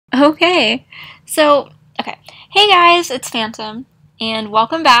Okay, so, okay. Hey guys, it's Phantom, and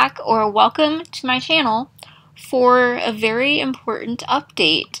welcome back, or welcome to my channel for a very important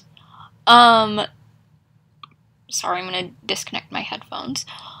update. Um, Sorry, I'm gonna disconnect my headphones.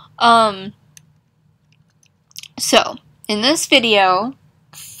 Um, so, in this video,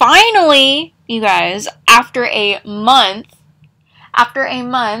 finally, you guys, after a month,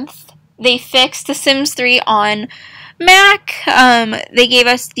 they fixed The Sims 3 on Mac. They gave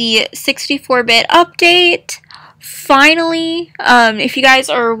us the 64-bit update. Finally, if you guys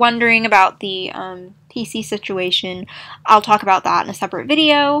are wondering about the PC situation, I'll talk about that in a separate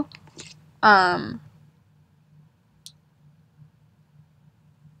video.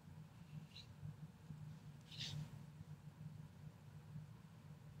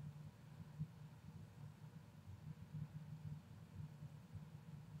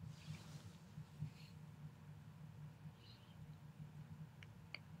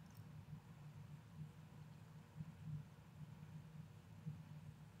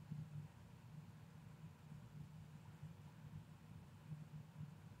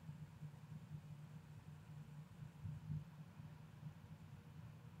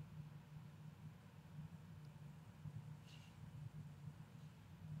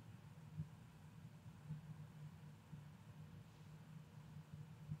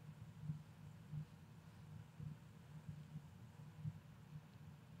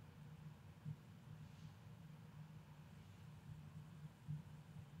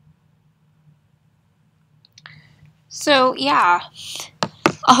 So yeah,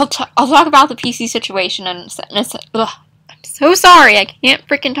 I'll talk about the PC situation and I'm so sorry, I can't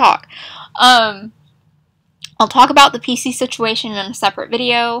freaking talk. I'll talk about the PC situation in a separate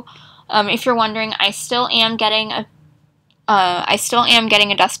video. If you're wondering, I still am getting a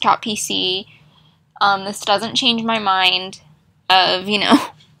desktop PC. This doesn't change my mind of,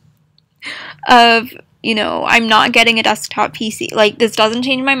 I'm not getting a desktop PC. Like, this doesn't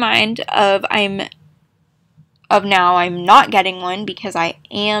change my mind of now I'm not getting one, because I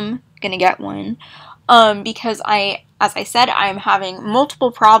am gonna get one. Because as I said, I'm having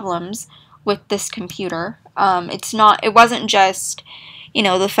multiple problems with this computer. It wasn't just,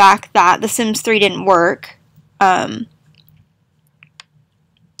 the fact that The Sims 3 didn't work. It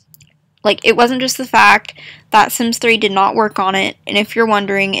wasn't just the fact that Sims 3 did not work on it, and if you're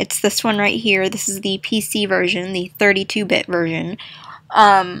wondering, it's this one right here. This is the PC version, the 32-bit version,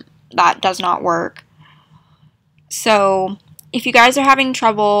 that does not work. So, if you guys are having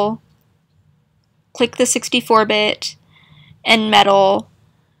trouble, click the 64-bit and metal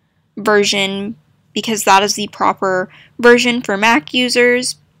version, because that is the proper version for Mac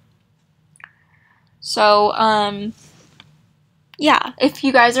users. So, yeah, if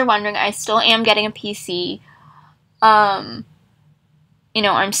you guys are wondering, I still am getting a PC. I'm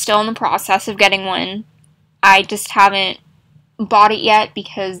still in the process of getting one. I just haven't bought it yet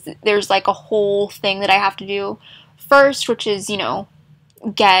because there's like a whole thing that I have to do first, which is,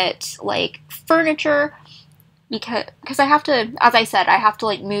 get like furniture, because I have to, as I said, I have to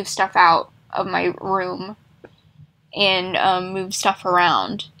like move stuff out of my room and move stuff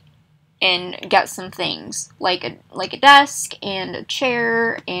around and get some things like a desk and a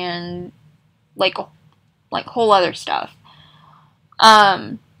chair and like whole other stuff.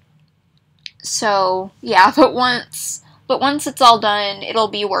 So yeah, but once it's all done, it'll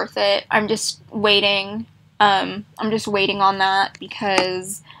be worth it. I'm just waiting. I'm just waiting on that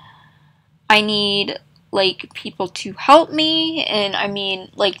because I need like people to help me, and I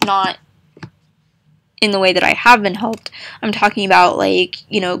mean like not in the way that I have been helped. I'm talking about like,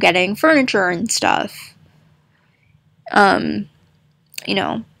 getting furniture and stuff. I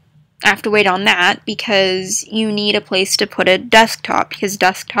have to wait on that because you need a place to put a desktop, because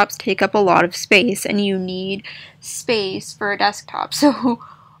desktops take up a lot of space and you need space for a desktop. So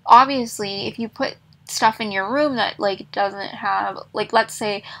obviously if you put stuff in your room that like doesn't have, like let's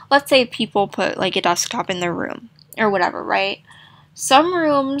say people put like a desktop in their room or whatever, right? Some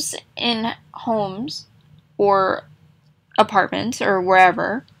rooms in homes or apartments or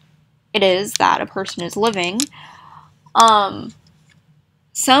wherever it is that a person is living,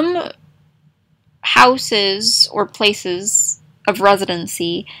 some houses or places of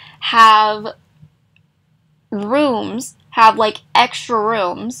residency have like extra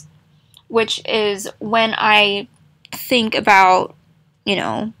rooms, which is when I think about,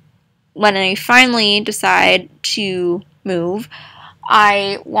 when I finally decide to move,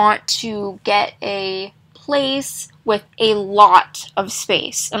 I want to get a place with a lot of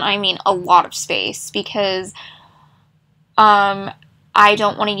space, and I mean a lot of space, because I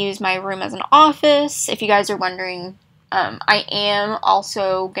don't want to use my room as an office. If you guys are wondering, I am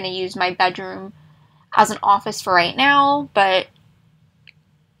also going to use my bedroom as an office for right now, but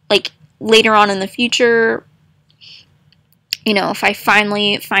like later on in the future, you know, if I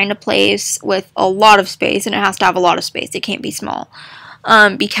finally find a place with a lot of space, and it has to have a lot of space, it can't be small,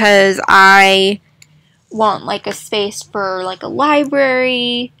 because I want like a space for like a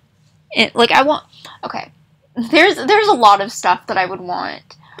library, and like I want, okay, there's a lot of stuff that I would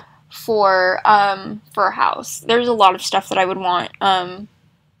want for a house. There's a lot of stuff that I would want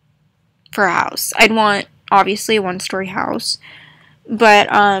for a house. I'd want obviously a 1-story house, but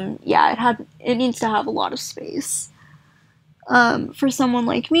yeah, it needs to have a lot of space. For someone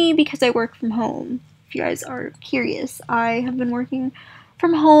like me, because I work from home. If you guys are curious, I have been working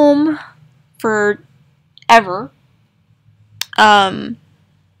from home forever.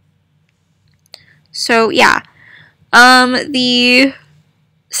 So yeah. The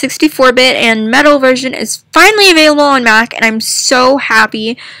 64-bit and metal version is finally available on Mac, and I'm so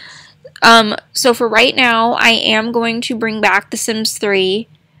happy. So for right now, I am going to bring back The Sims 3.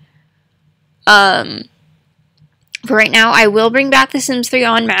 For right now, I will bring back The Sims 3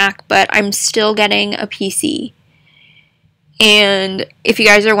 on Mac, but I'm still getting a PC. And if you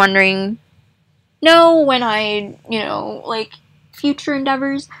guys are wondering, no, when I, you know, like, future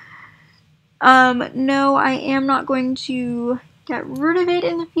endeavors, no, I am not going to get rid of it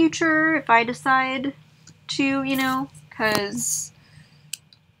in the future if I decide to, you know, because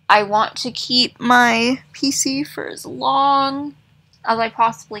I want to keep my PC for as long as I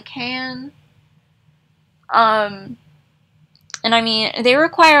possibly can. And I mean, they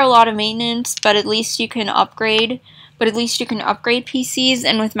require a lot of maintenance, but at least you can upgrade. But at least you can upgrade PCs,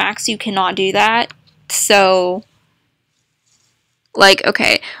 and with Macs you cannot do that. So, like,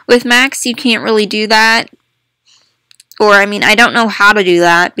 okay, with Macs you can't really do that. Or, I mean, I don't know how to do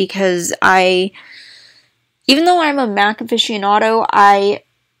that, because even though I'm a Mac aficionado, I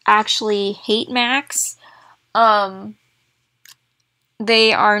actually hate Macs.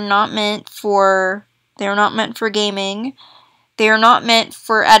 They are not meant for gaming. They are not meant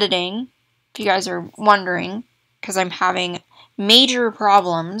for editing, if you guys are wondering, because I'm having major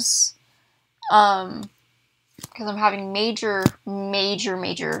problems. Because I'm having major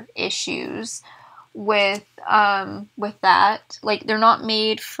issues with that. Like, they're not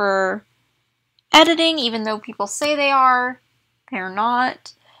made for editing, even though people say they are. They're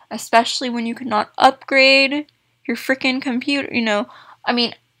not. Especially when you cannot upgrade your freaking computer, you know. I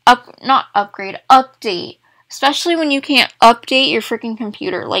mean, update. Especially when you can't update your freaking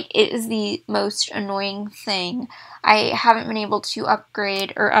computer. Like, it is the most annoying thing. I haven't been able to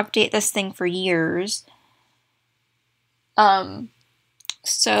upgrade or update this thing for years.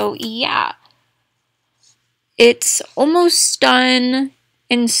 So yeah. It's almost done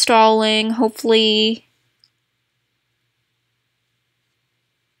installing, hopefully.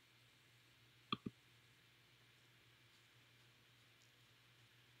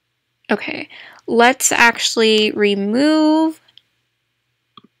 Okay, let's actually remove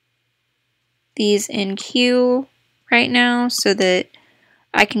these in queue right now so that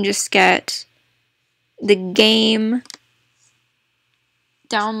I can just get the game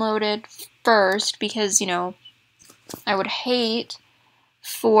downloaded first, because, you know, I would hate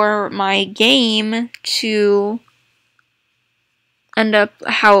for my game to end up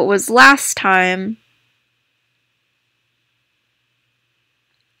how it was last time.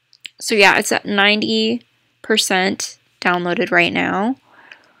 So yeah, it's at 90% downloaded right now.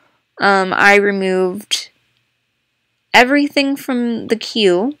 I removed everything from the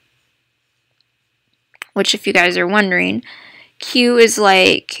queue, which, if you guys are wondering, queue is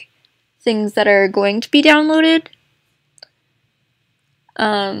like things that are going to be downloaded.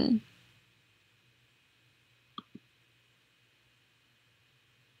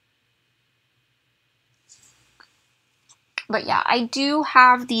 But yeah, I do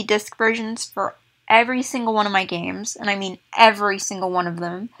have the disc versions for every single one of my games, and I mean every single one of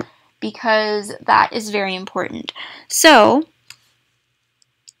them, because that is very important. So,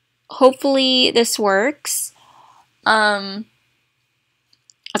 hopefully this works. As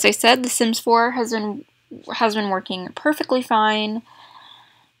I said, The Sims 4 has been working perfectly fine.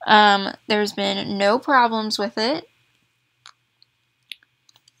 There's been no problems with it.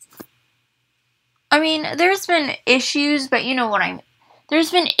 I mean, there's been issues, but you know what I mean.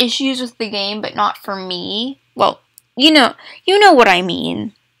 There's been issues with the game, but not for me. Well, you know what I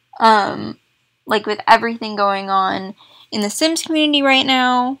mean. Like with everything going on in the Sims community right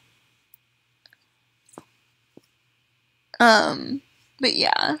now. But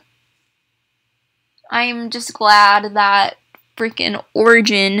yeah. I'm just glad that freaking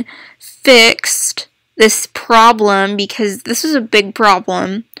Origin fixed this problem, because this is a big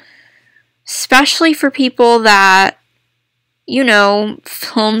problem, especially for people that, you know,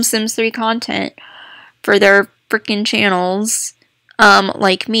 film Sims 3 content for their freaking channels,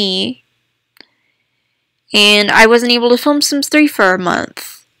 like me. And I wasn't able to film Sims 3 for a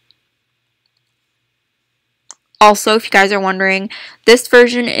month. Also, if you guys are wondering, this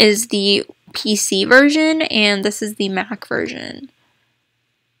version is the PC version, and this is the Mac version.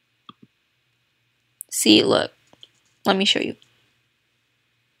 See, look. Let me show you.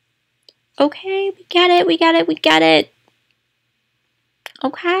 Okay, we get it, we get it, we get it.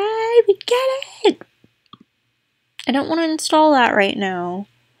 Okay, we get it. I don't want to install that right now.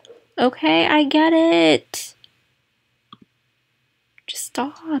 Okay, I get it. Just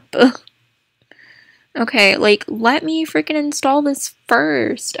stop. Okay, like, let me freaking install this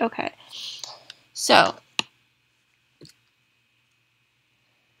first. Okay. So.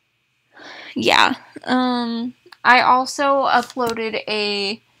 Yeah. I also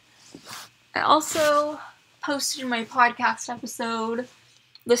posted my podcast episode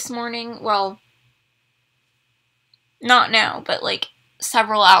this morning. Well, not now, but like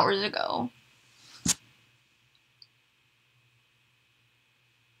several hours ago.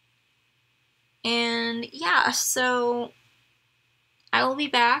 And yeah, so I will be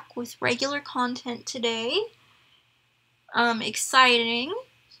back with regular content today. Exciting.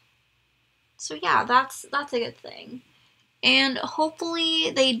 So yeah, that's a good thing. And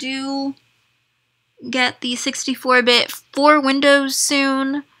hopefully they do get the 64-bit for Windows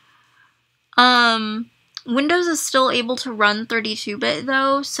soon. Windows is still able to run 32-bit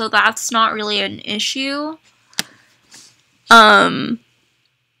though, so that's not really an issue.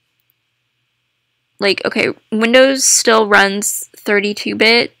 Like, okay, Windows still runs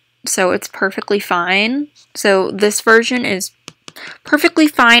 32-bit, so it's perfectly fine. So this version is perfectly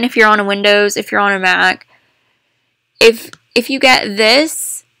fine if you're on a Windows, if you're on a Mac. If you get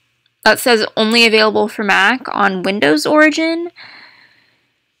this that says only available for Mac on Windows Origin,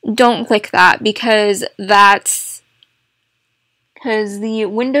 don't click that, because the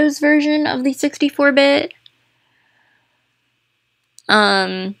Windows version of the 64-bit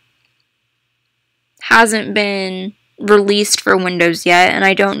hasn't been released for Windows yet, and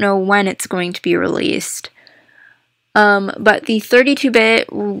I don't know when it's going to be released. But the 32-bit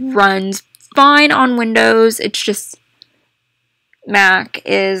runs fine on Windows. It's just Mac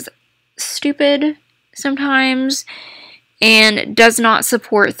is stupid sometimes and does not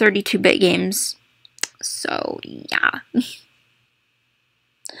support 32-bit games. So, yeah.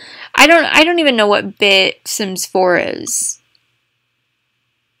 I don't even know what bit Sims 4 is.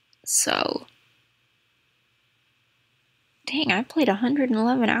 So, dang, I played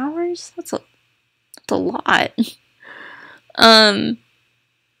 111 hours? That's a lot. I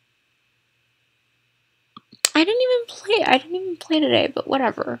didn't even play today, but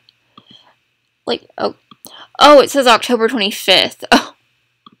whatever. Like, oh, it says October 25th. Oh.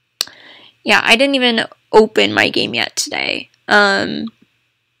 Yeah, I didn't even open my game yet today. But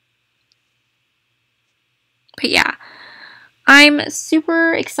yeah, I'm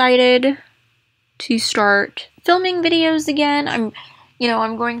super excited to start filming videos again. I'm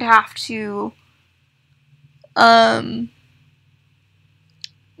going to have to,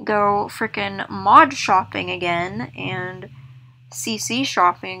 go frickin' mod shopping again and CC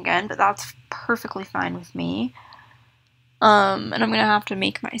shopping again, but that's perfectly fine with me. And I'm gonna have to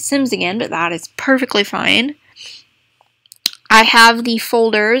make my Sims again, but that is perfectly fine. I have the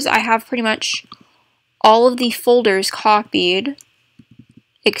folders. I have pretty much all of the folders copied,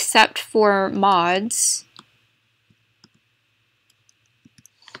 except for mods.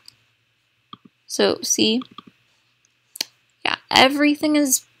 So, see? Yeah, everything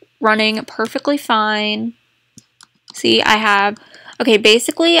is running perfectly fine. See, okay,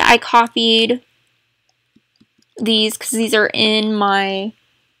 basically I copied these because these are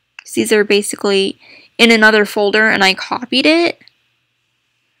basically in another folder, and I copied it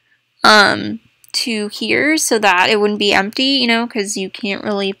to here so that it wouldn't be empty, because you can't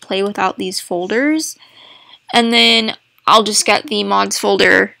really play without these folders. And then I'll just get the mods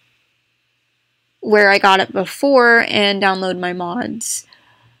folder where I got it before and download my mods.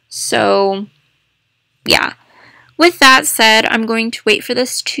 So, yeah. With that said, I'm going to wait for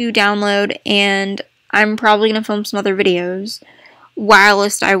this to download, and I'm probably going to film some other videos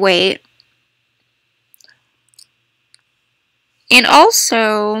whilst I wait. And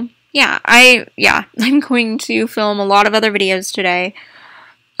also, I'm going to film a lot of other videos today.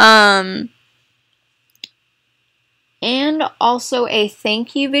 And also a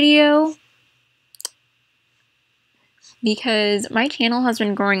thank you video, because my channel has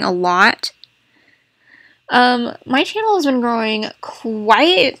been growing a lot. My channel has been growing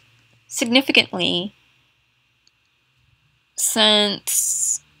quite significantly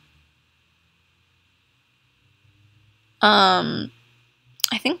since, I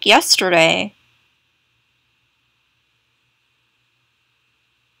think yesterday.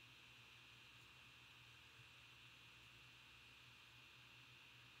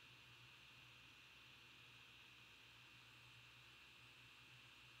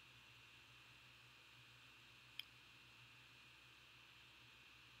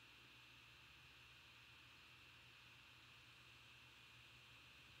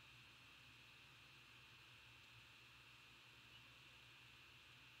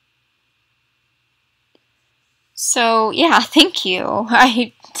 So, yeah, thank you.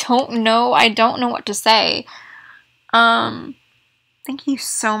 I don't know what to say. Thank you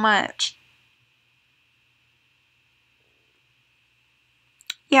so much.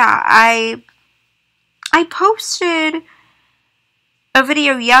 Yeah, I posted a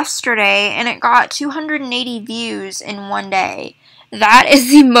video yesterday and it got 280 views in one day. That is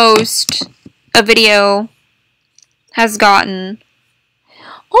the most a video has gotten.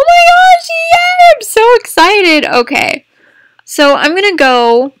 Oh my gosh, yay! I'm so excited. Okay. So I'm gonna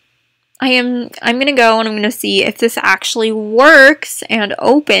go. I'm gonna go and I'm gonna see if this actually works and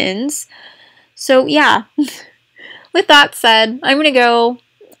opens. So yeah. With that said, I'm gonna go.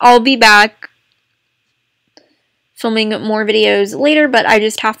 I'll be back filming more videos later, but I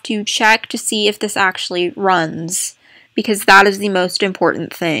just have to check to see if this actually runs, because that is the most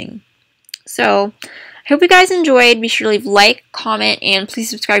important thing. So, I hope you guys enjoyed. Be sure to leave a like, comment, and please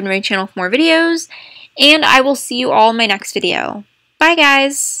subscribe to my channel for more videos, and I will see you all in my next video. Bye,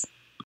 guys!